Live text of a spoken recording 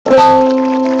We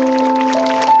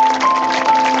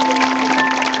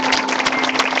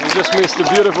just missed a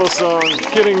beautiful song,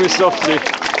 Killing Me Softly.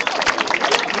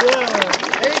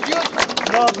 Hey Jude!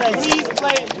 No, please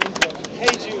play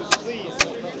Hey Jude, please.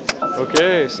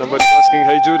 Okay, somebody's asking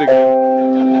Hey Jude again.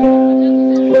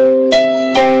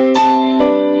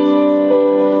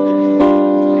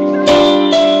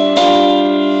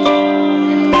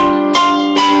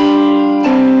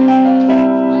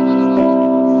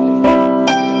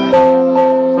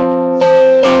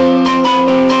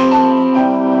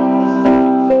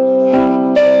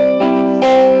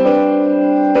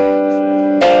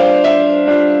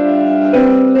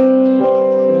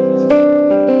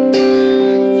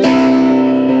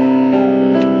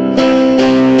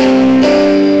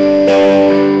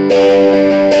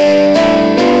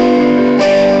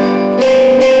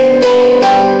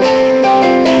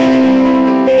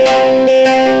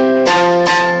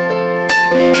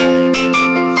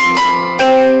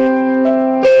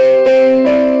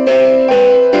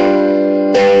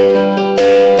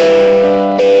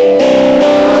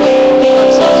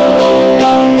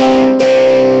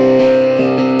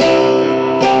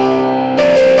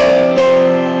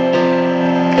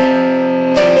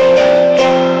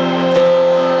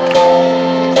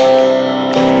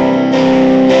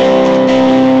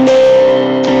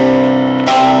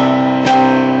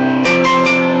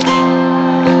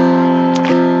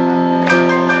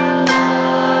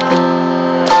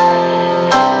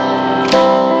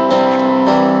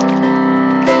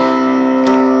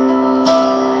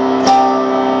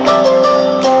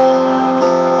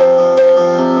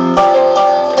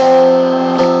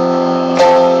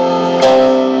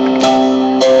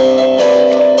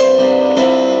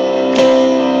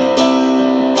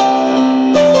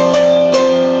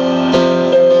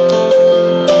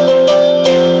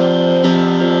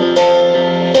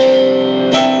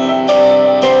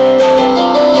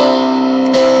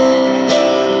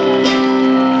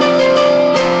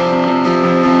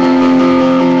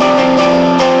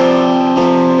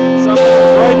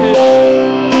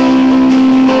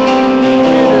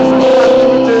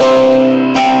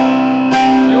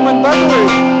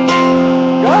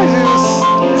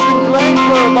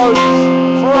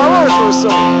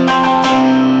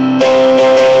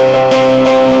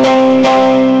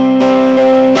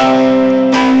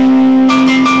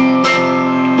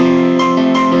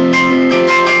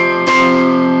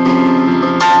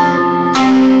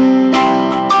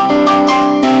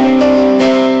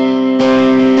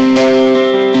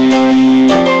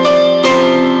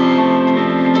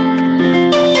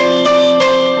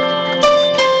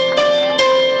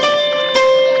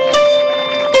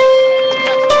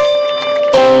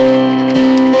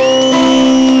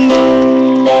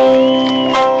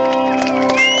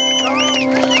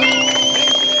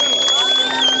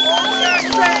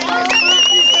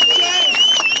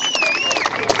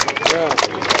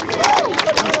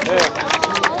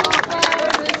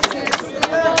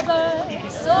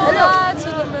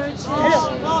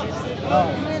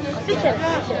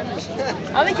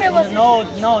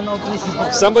 No, please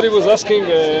no. Somebody was asking,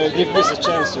 give this a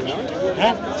chance, you know?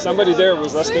 Huh? Somebody there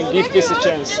was asking, give this a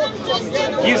chance.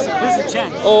 Give this a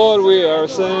chance. All we are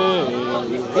saying.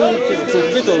 It's the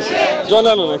Beatles. John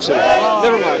Lennon, actually.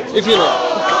 Never mind, if you know.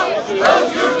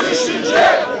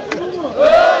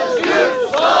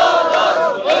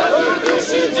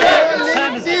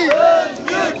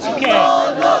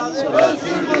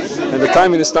 And the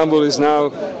time in Istanbul is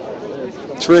now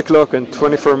 3 o'clock and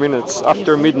 24 minutes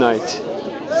after midnight.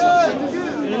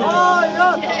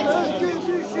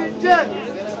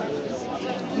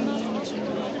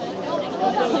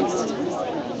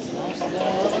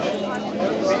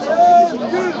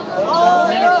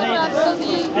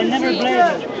 I never played it.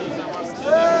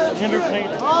 Never played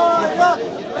it.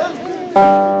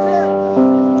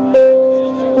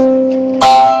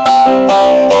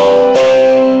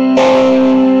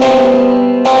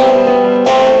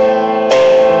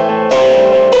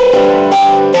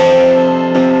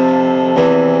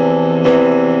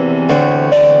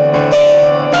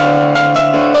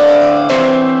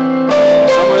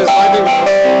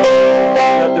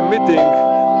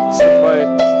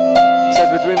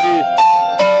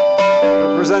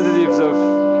 Representatives of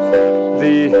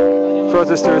the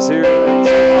protesters here,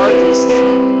 artists,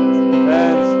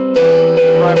 and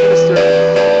Prime Minister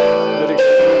that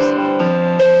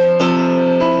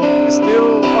is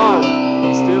still on,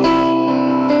 still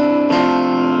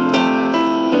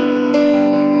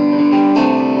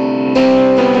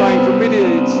trying to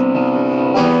mediate,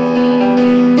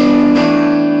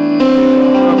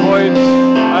 avoid,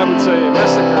 I would say, a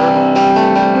massacre.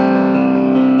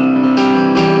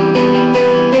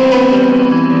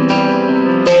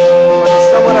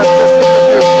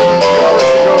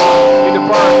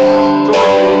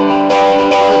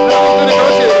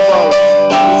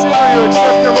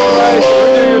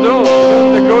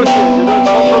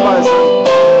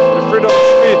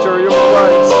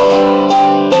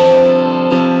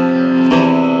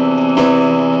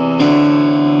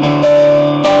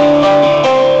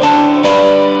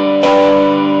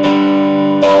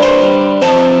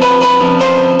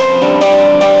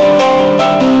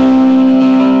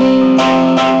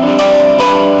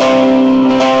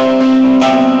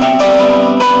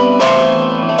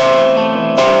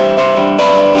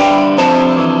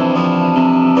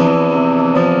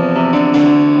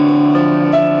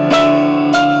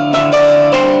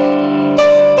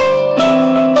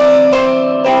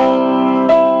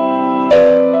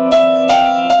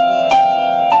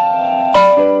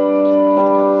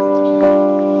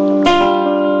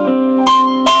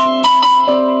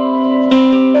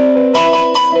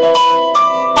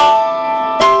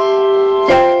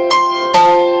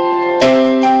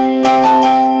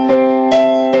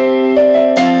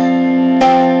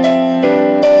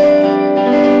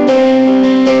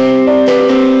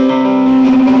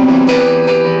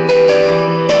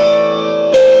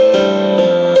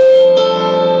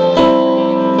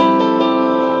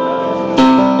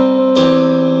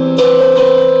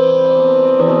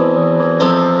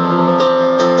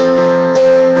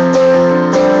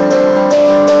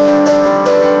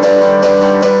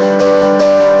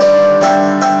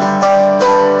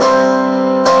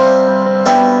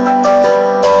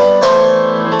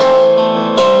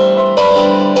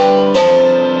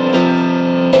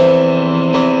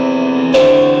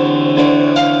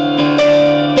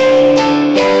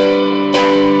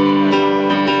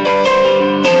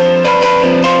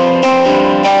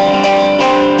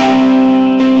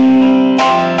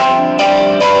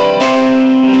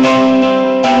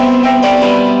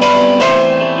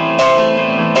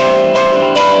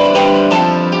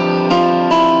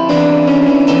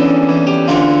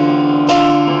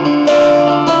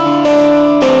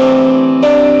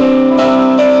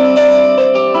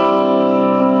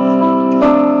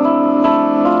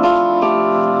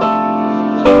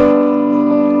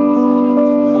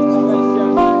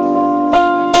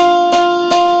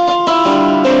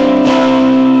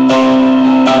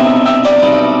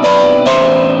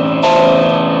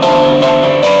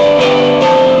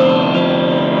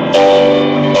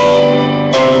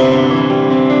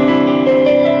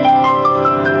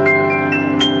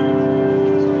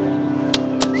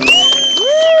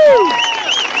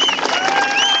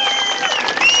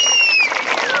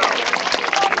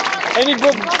 Any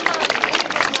Bob?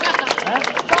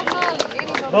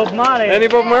 Bob Marley. Any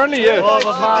Bob Marley? Yes. Oh,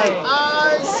 Bob Marley.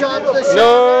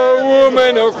 No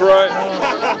woman, no cry.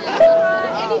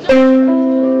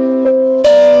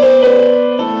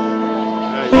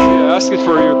 I ask it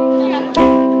for you.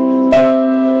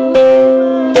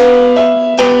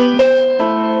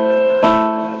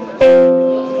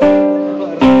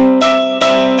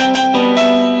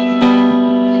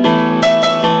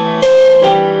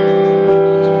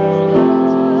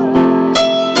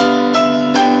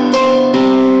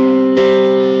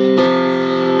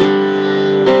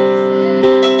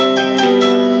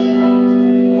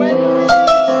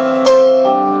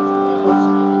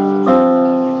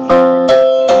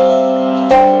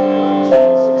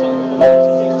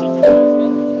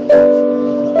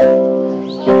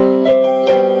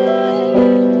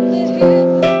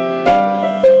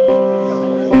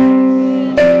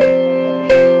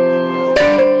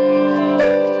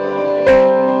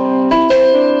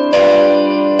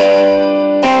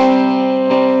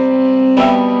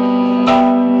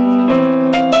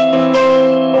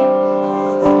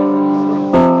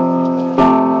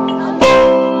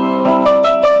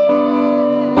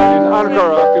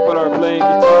 People are playing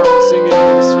guitar and singing in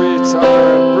the streets after a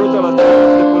brutal attack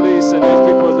of the police and 8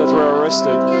 people that were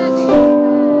arrested.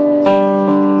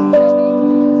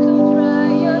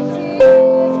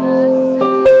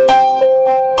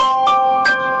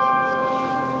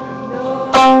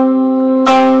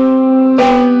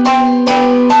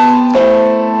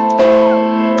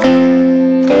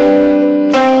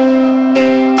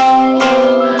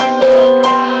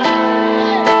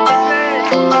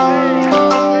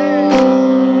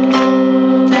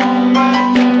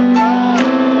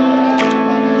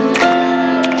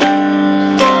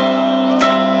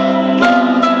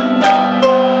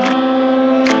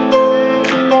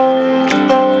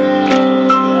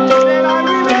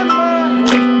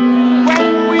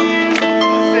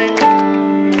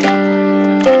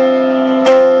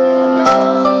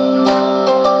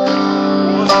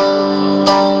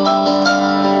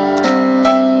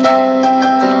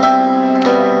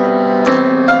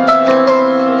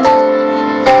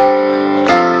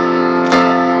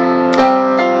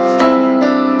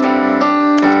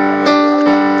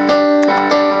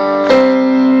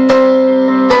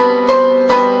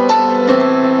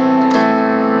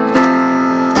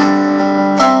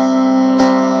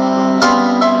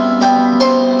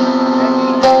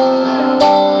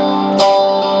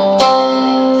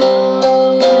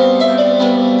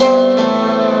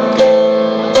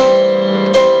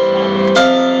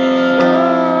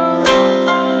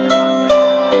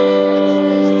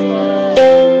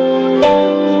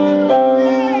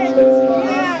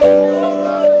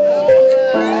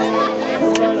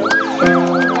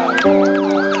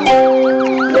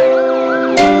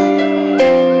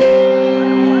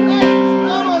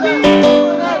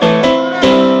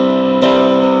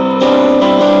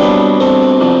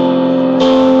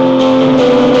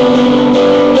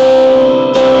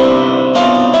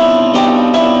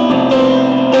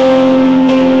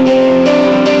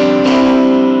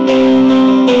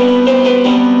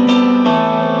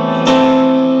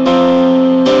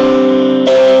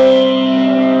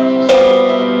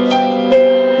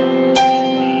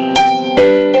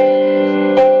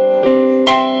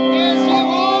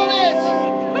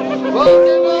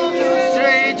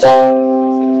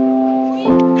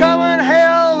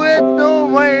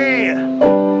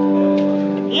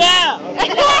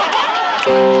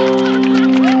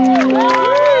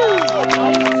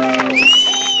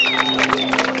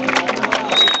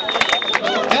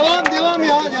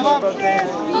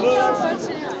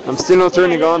 I'm still not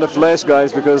turning on the flash,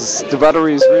 guys, because the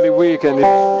battery is really weak and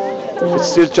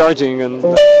it's still charging, and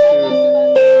let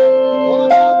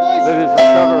it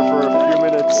recover for a few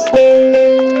minutes.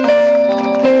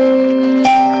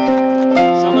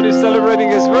 Somebody's celebrating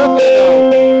his birthday now.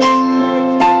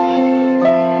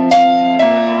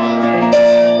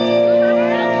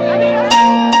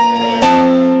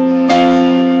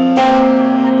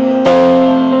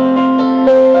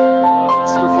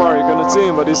 See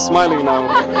him, but he's smiling now.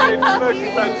 Yeah.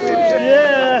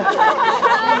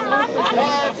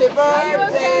 Happy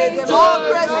birthday,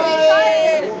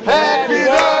 democracy! Happy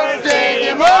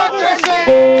birthday, democracy!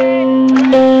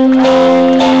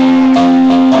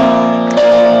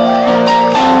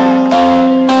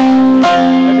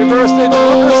 Happy birthday,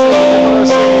 democracy! People are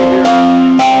singing here.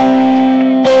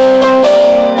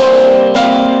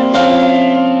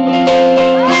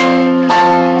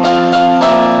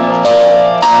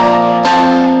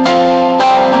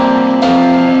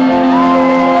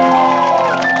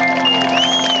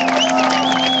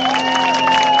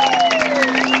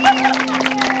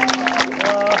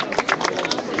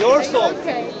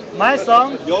 My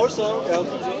song? Your song,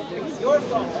 Elton John. Your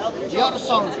song. The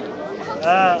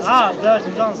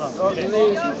Elton John song. Okay.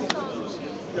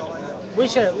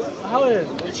 Which, how is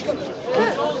it?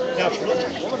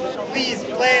 Please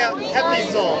play a happy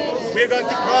song. We're going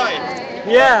to cry.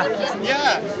 Yeah,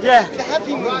 Yeah. yeah. The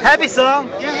happy mood. Happy song.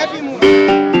 Yeah, happy mood.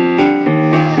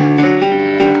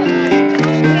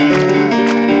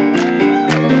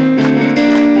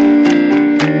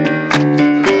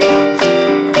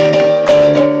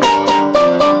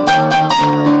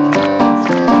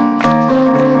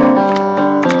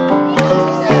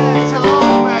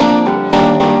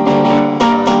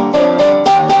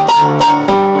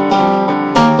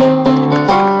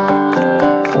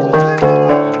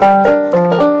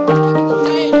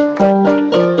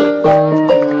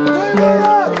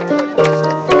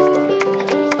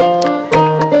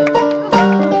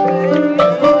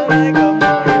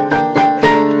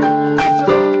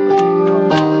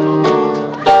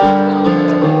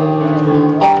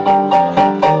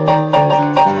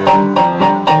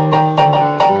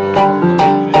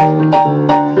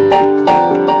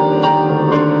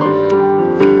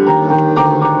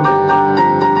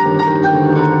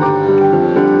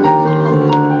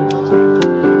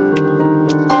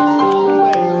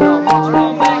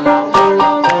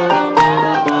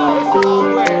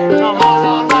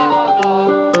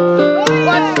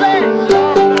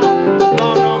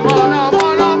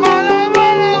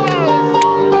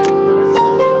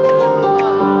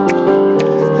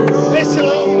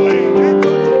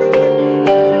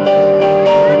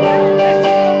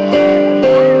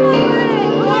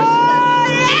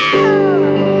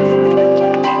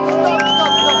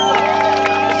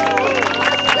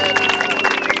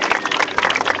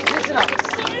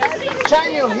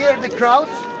 Can you hear the crowd?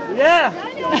 Yeah.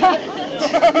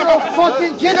 You're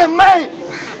fucking kidding me!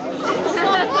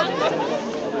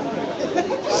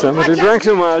 Somebody drank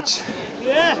too much.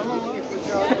 Yeah.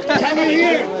 Can you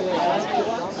hear?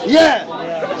 Yeah!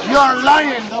 You're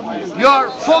lying! You're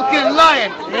fucking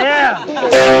lying! Yeah.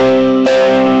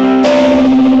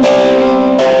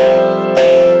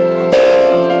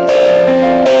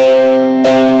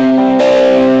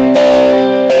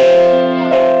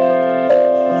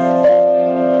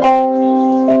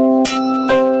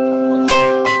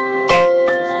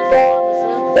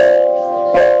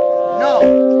 No!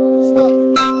 Stop!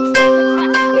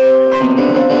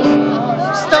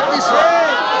 Stop this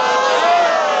one!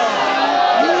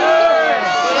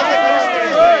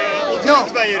 No!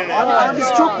 Lütfen yerine. Biz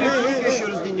çok büyük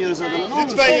yaşıyoruz, dinliyoruz adamı.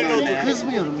 Lütfen yerine otur.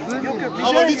 Kızmıyorum. Yok yok.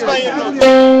 Ama lütfen yerine otur.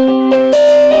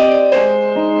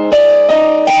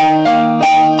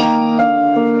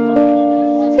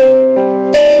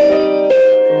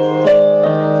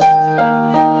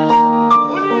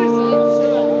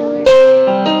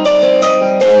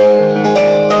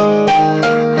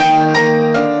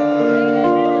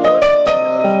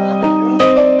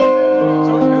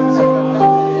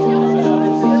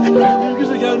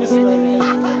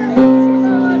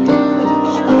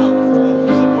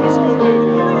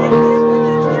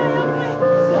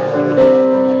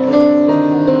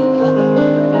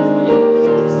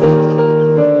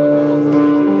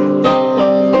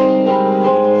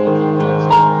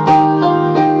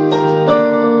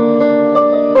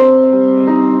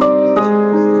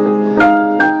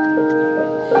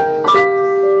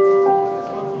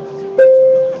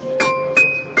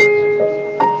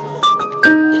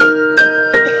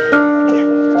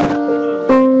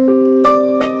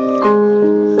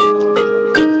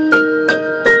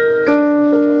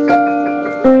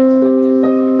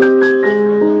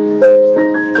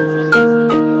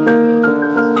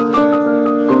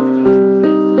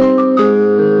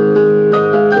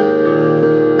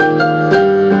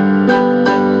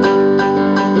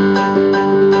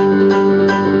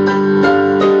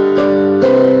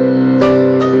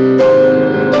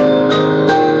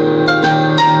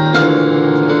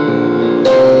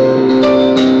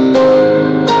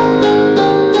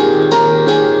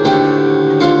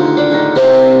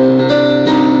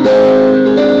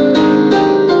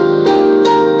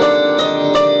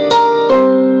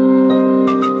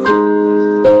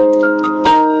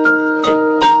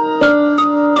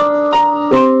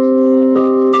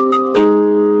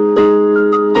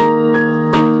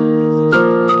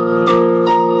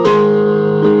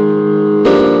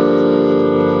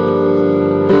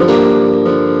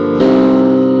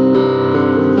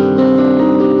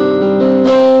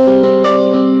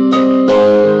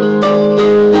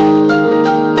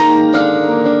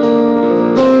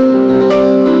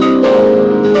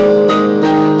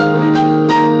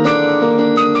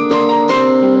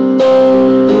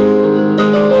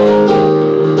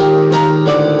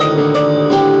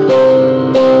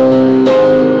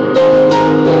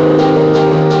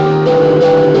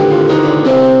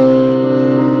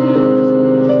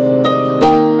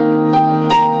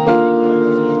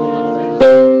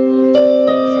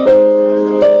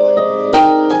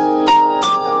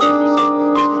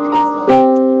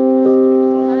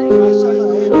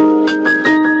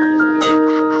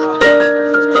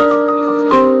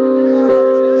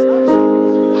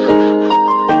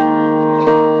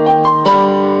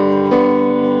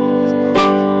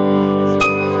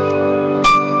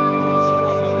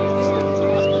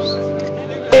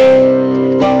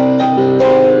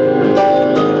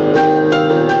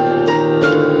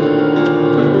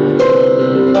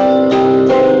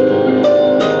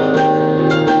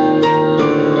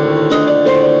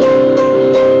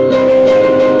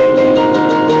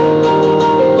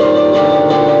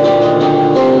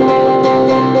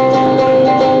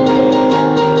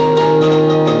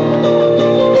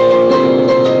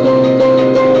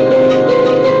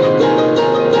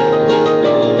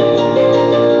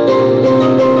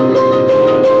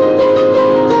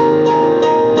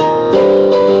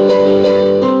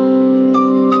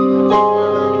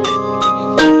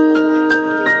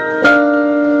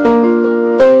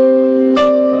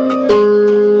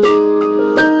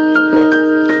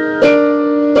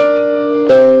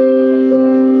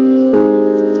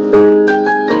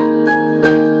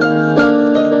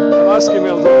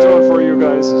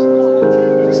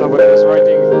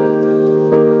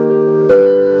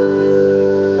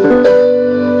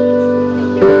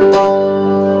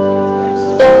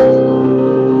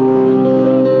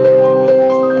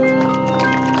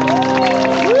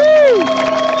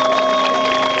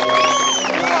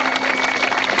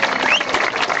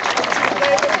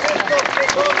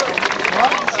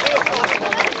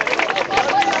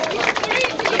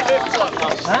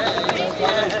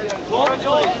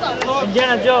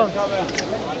 Indiana Jones.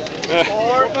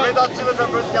 Or Red Hot Chili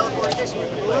Peppers Californication.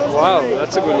 Wow,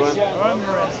 that's a good one.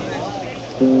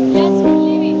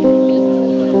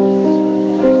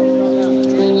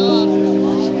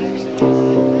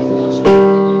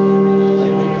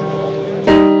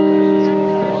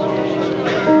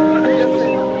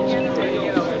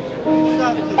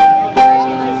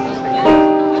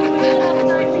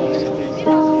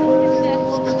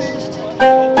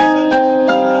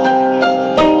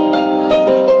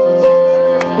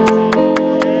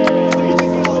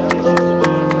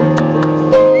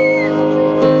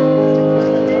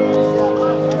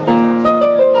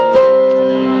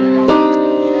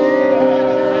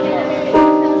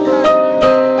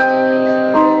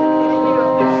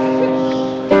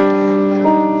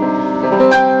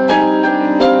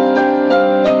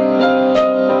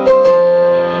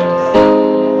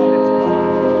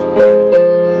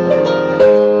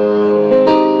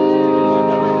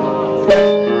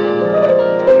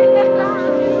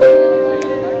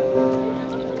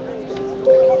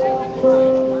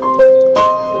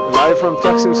 Live from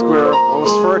Taksim Square,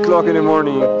 almost 4 o'clock in the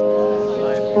morning.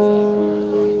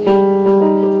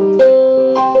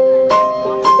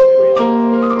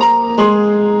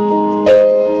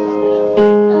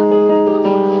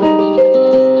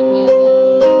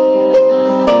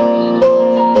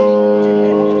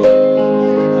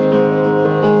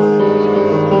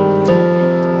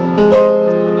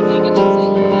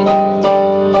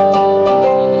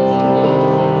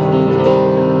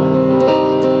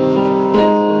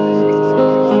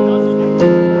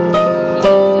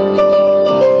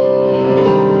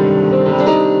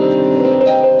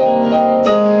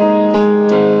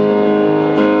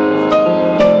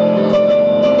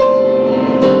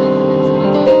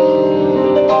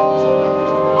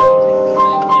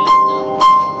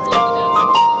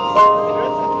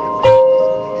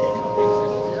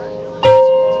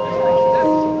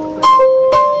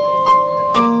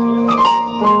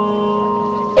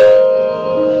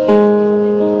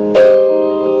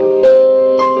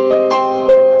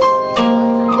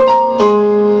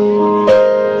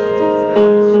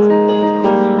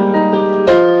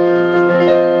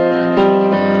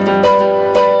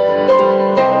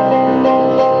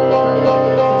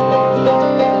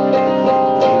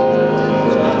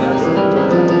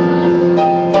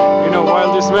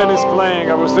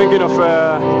 I was thinking of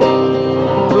a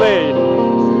play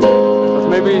that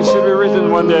maybe should be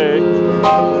written one day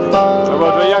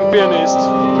about a young pianist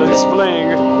that is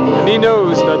playing, and he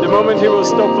knows that the moment he will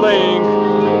stop playing,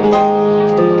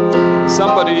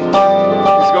 somebody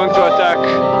is going to attack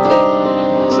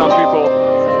some people,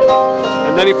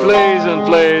 and then he plays and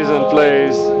plays and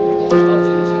plays,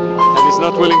 and he's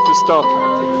not willing to stop.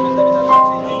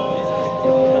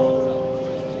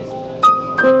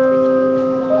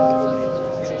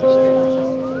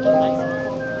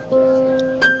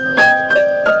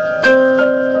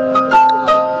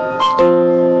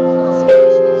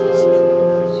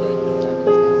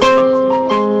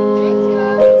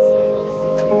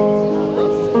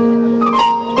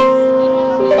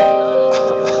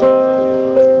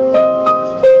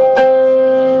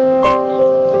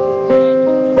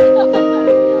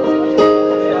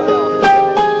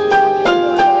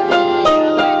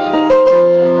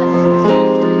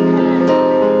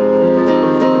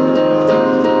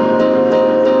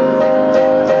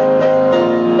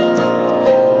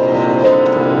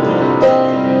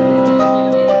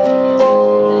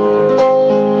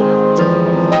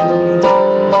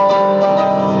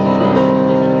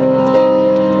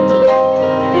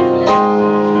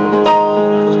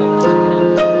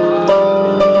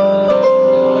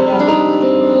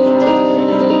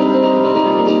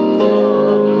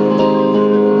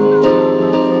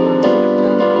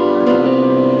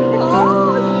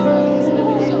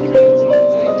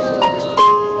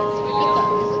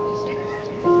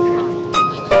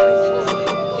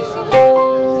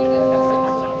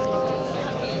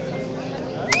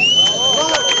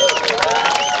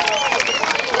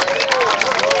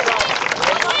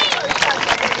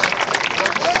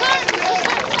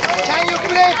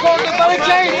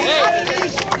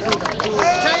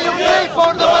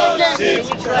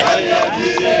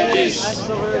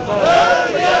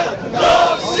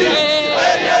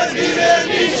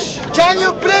 Can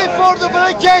you play for the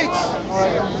barricades?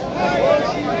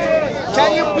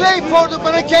 Can you play for the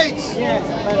barricades?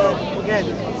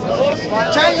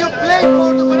 Can you play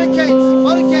for the barricades?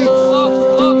 Barricades.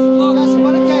 Yes,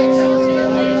 barricades.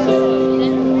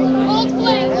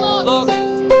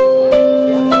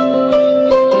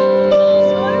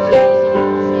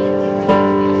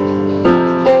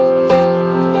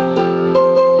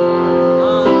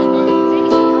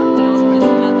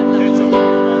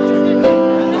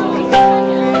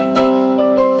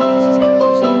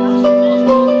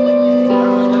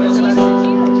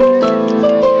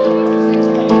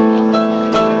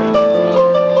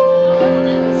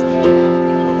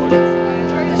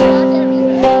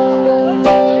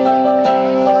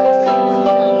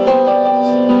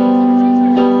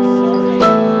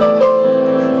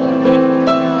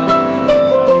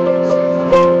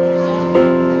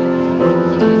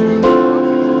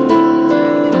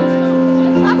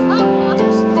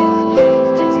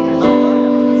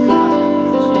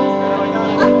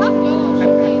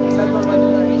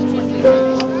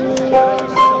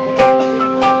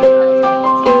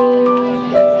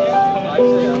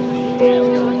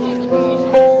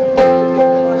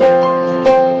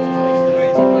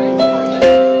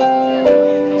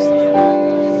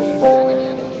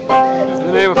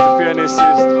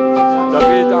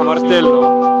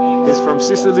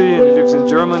 Italy and he lives in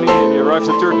Germany and he arrived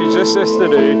in Turkey just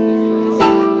yesterday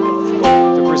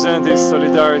to present his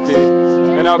solidarity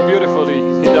and how beautifully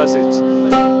he does it.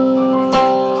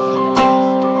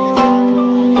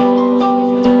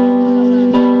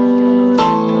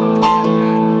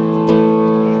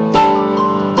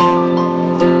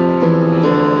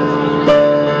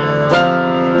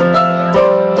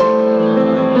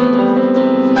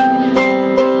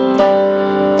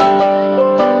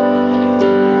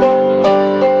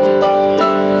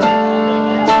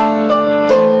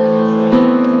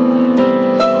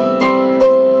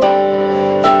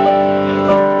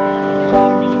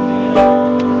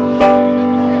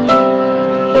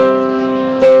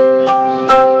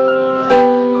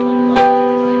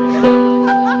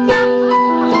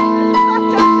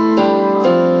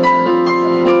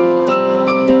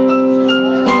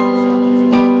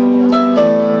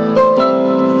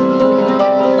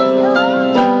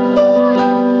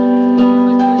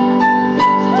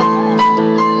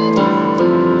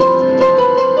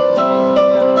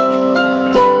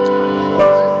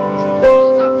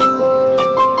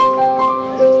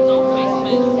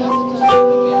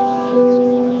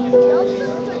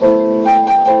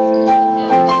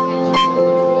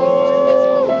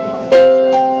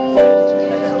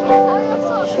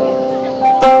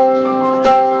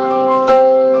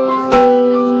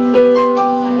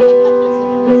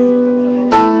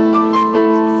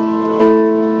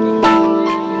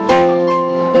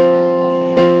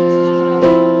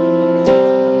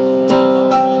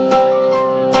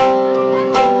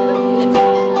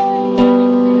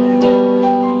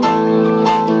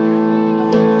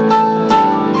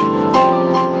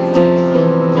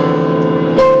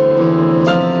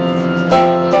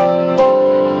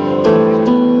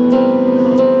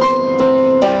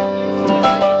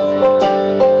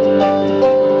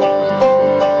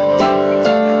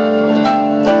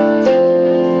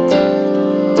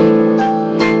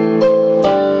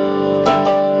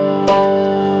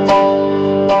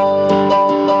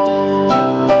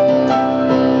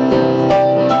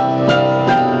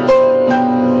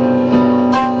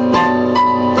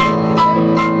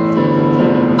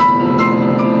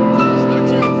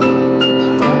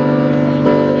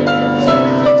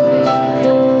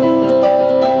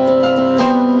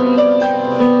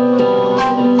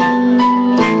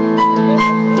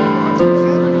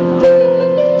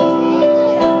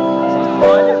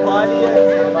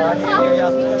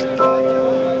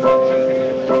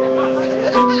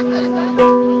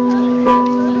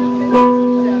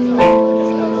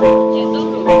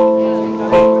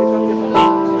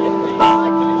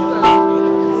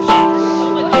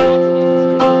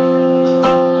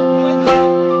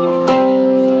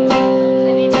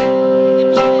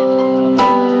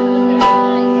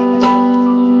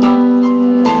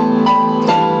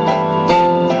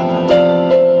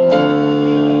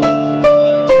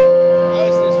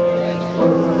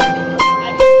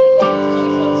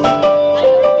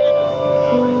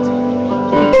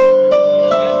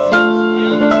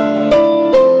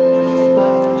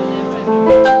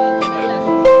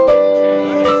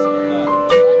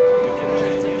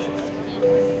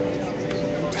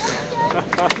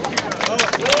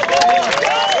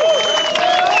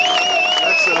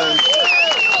 Excellent.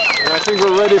 And I think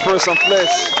we're ready for some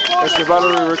flesh as the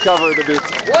battery recovered a bit.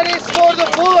 What is for the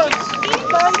bullets?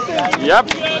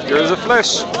 Yep, here's a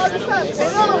flesh.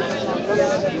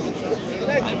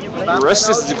 The rest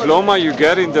is diploma you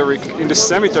get in the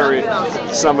cemetery,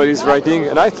 somebody's writing,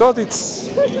 and I thought it's...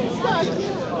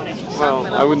 Well,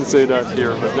 I wouldn't say that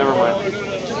here, but never mind.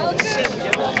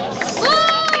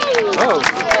 Oh!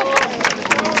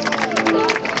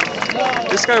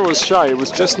 This guy was shy, he was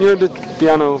just near the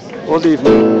piano all the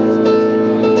evening.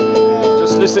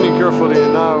 Just listening carefully,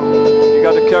 and now he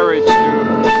got the courage to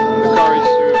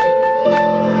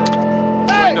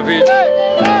find a beat.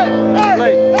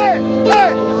 Play!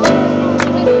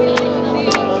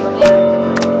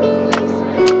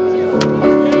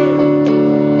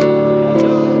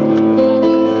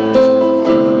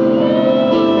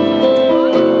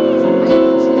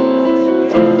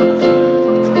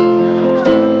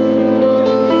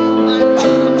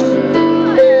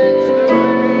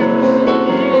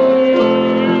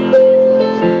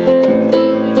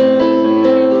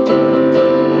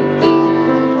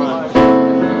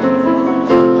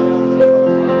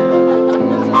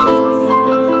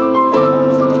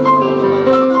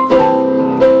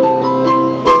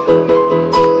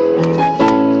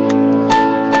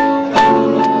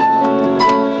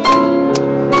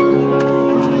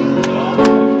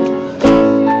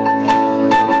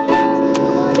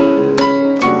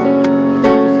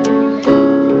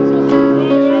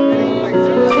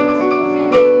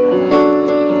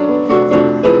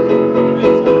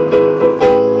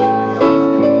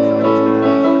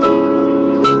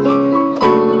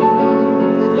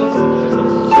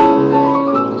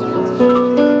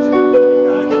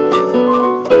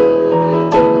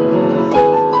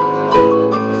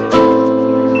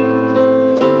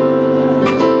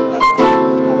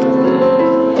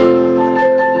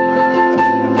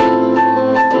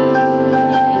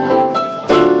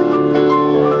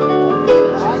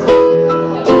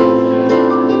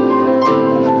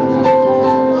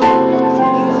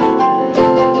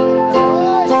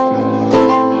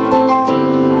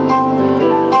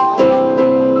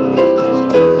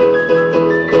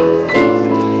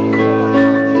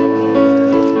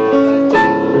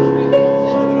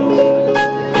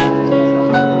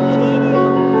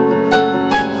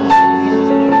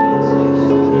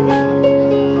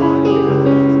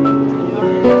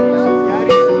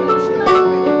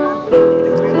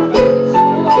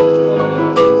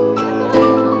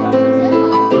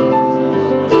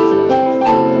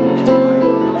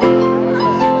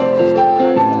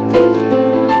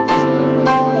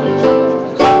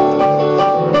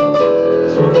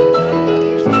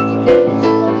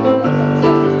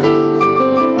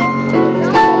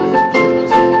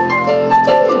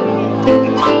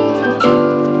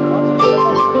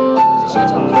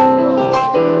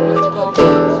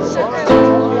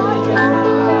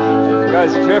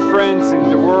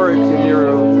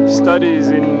 studies,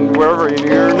 in wherever, in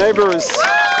your neighbors,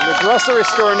 in the grocery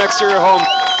store next to your home.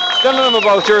 Tell them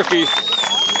about Turkey.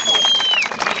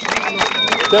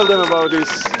 Tell them about this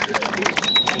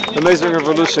amazing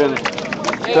revolution.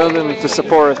 Tell them to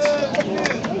support.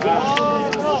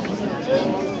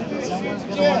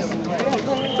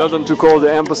 Tell them to call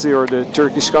the embassy or the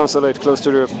Turkish consulate close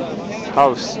to their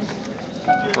house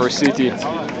or city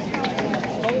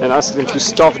and ask them to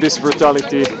stop this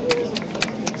brutality,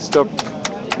 stop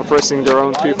oppressing their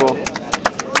own people.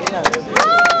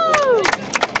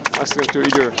 Ask them to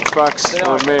either fax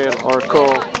or mail or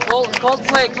call.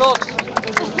 Coldplay close.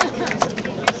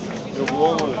 Yok bu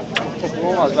olmadı. Bu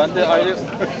olmaz. Bende ayrı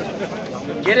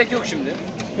gerek yok şimdi.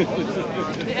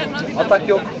 Atak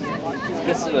yok.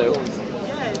 Sesi de yok.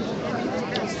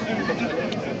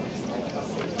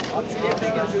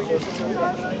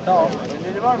 Tamam.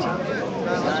 Öneri var mı?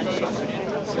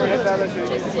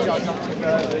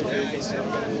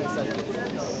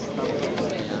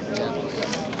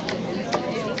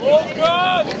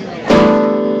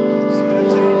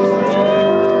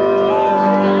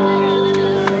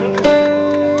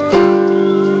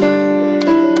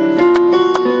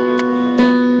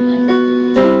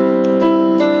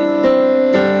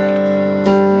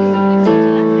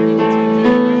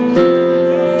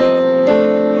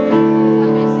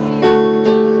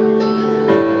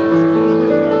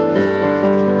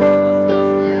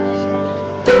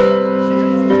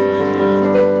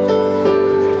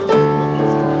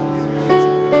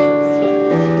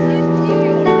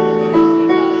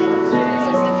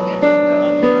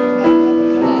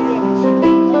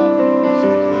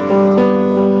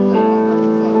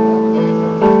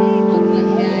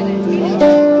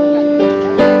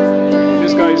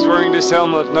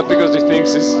 Helmet not because he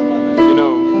thinks it's, you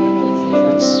know,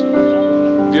 it's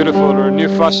beautiful or a new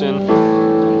fashion.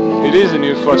 It is a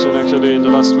new fashion actually in the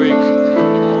last week,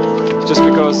 just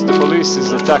because the police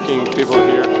is attacking people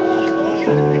here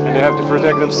and they have to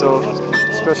protect themselves,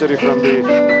 especially from the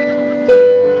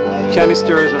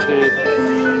canisters of the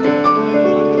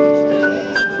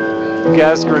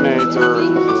gas grenades, or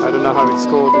I don't know how it's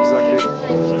called exactly,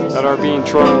 that are being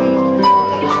thrown.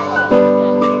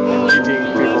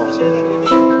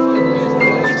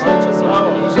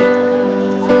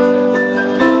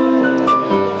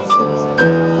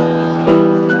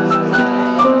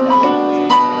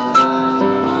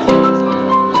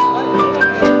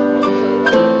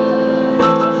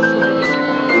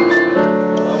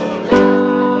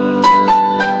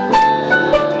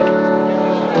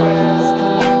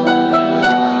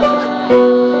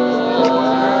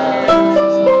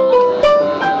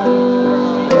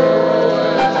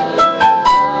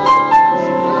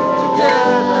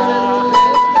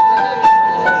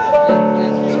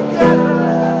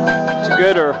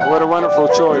 Together, what a wonderful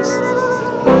choice.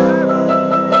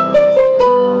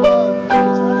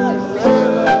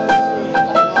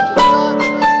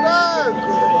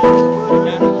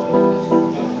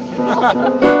 Ha ha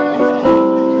ha!